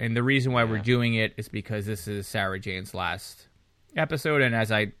not, and the reason why we're doing it is because this is Sarah Jane's last episode, and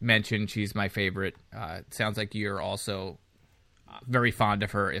as I mentioned, she's my favorite. It sounds like you're also very fond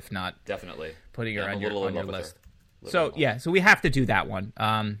of her, if not definitely putting her on your list. So we have to do that one.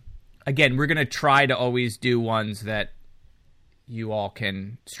 Again, we're going to try to always do ones that you all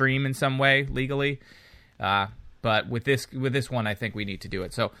can stream in some way legally, but with this one, I think we need to do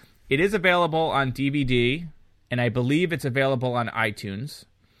it. So it is available on DVD, and I believe it's available on iTunes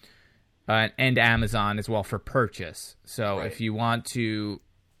and Amazon as well for purchase. So if you want to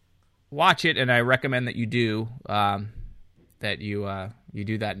watch it, and I recommend that you do, that you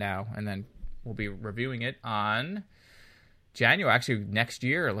do that now, and then we'll be reviewing it on January, actually next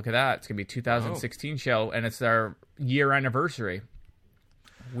year. Look at that. It's going to be 2016 show, and it's our year anniversary.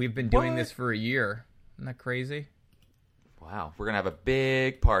 We've been doing this for a year. Isn't that crazy? Wow. We're going to have a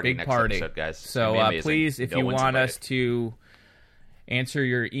big party next episode, guys. So please, if you want us to answer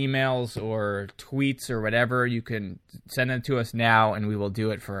your emails or tweets or whatever, you can send them to us now, and we will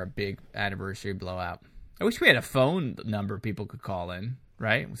do it for our big anniversary blowout. I wish we had a phone number people could call in.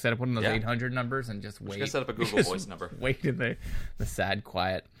 Right? We set up one of those 800 numbers and just wait. Just set up a Google Voice number. Wait in the sad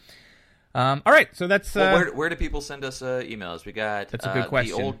quiet. All right, so that's... where do people send us emails? We got that's a good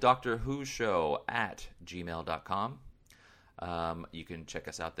question. The Old Doctor Who Show at gmail.com. You can check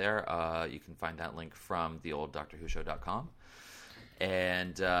us out there. You can find that link from theolddoctorwhoshow.com.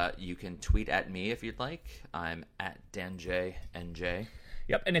 And you can tweet at me if you'd like. I'm at DanJNJ.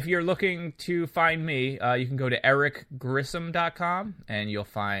 Yep, and if you're looking to find me, you can go to ericgrissom.com, and you'll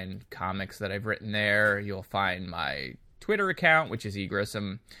find comics that I've written there. You'll find my Twitter account, which is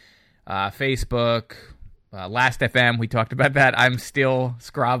egrissom, Facebook, Last.fm. We talked about that. I'm still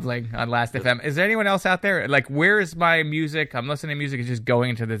scrobbling on Last.fm. Is there anyone else out there? Like, where is my music? I'm listening to music. It's just going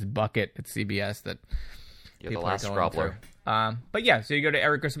into this bucket at CBS that you're the last scrobbler. But yeah, so you go to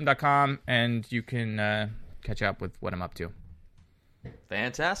ericgrissom.com, and you can catch up with what I'm up to.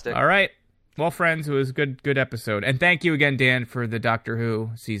 Fantastic. All right. Well, friends, it was a good episode. And thank you again, Dan, for the Doctor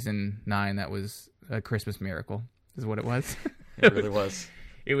Who Season 9. That was a Christmas miracle, is what it was. It really was.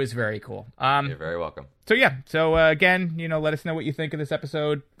 It was very cool. You're very welcome. So, yeah. So, again, let us know what you think of this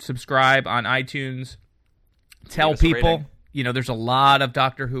episode. Subscribe on iTunes. Tell people. There's a lot of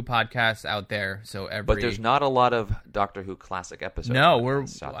Doctor Who podcasts out there. But there's not a lot of Doctor Who classic episodes. No,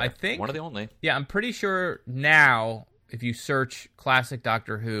 I think... one of the only. Yeah, I'm pretty sure now... If you search classic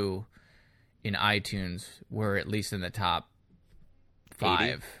Doctor Who in iTunes, we're at least in the top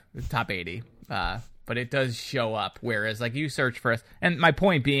 5, top 80. But it does show up. Whereas, like, you search for us, and my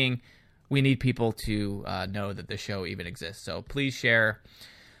point being, we need people to know that the show even exists. So please share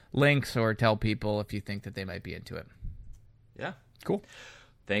links or tell people if you think that they might be into it. Yeah, cool.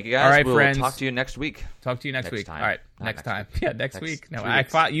 Thank you, guys. All right, we'll friends. Talk to you next week. Talk to you next week. Time. All right, next time. Yeah, next week. No, I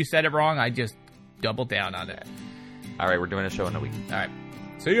thought you said it wrong. I just doubled down on it. All right, we're doing a show in a week. All right.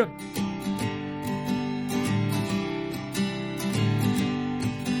 See ya.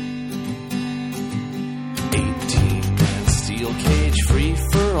 yellow cage free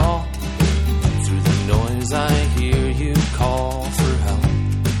for all. Through the noise I hear you call for help.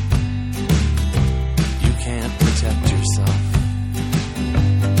 You can't protect yourself.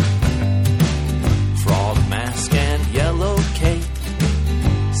 Frog mask and yellow cape,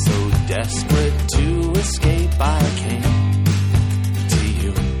 so desperate to escape I came to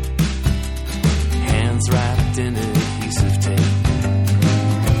you. Hands wrapped in adhesive tape.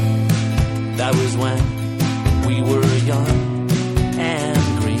 That was when we were young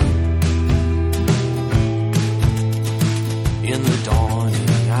and green. In the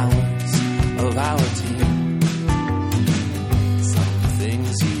dawning hours of our team. Some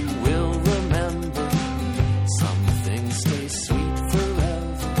things you will remember, some things stay sweet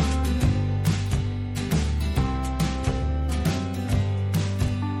forever.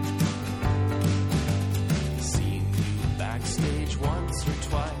 Seen you backstage once or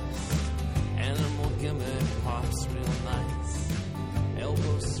twice. Animal gimmick pops real nice.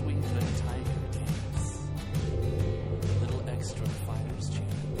 Elbow sweep and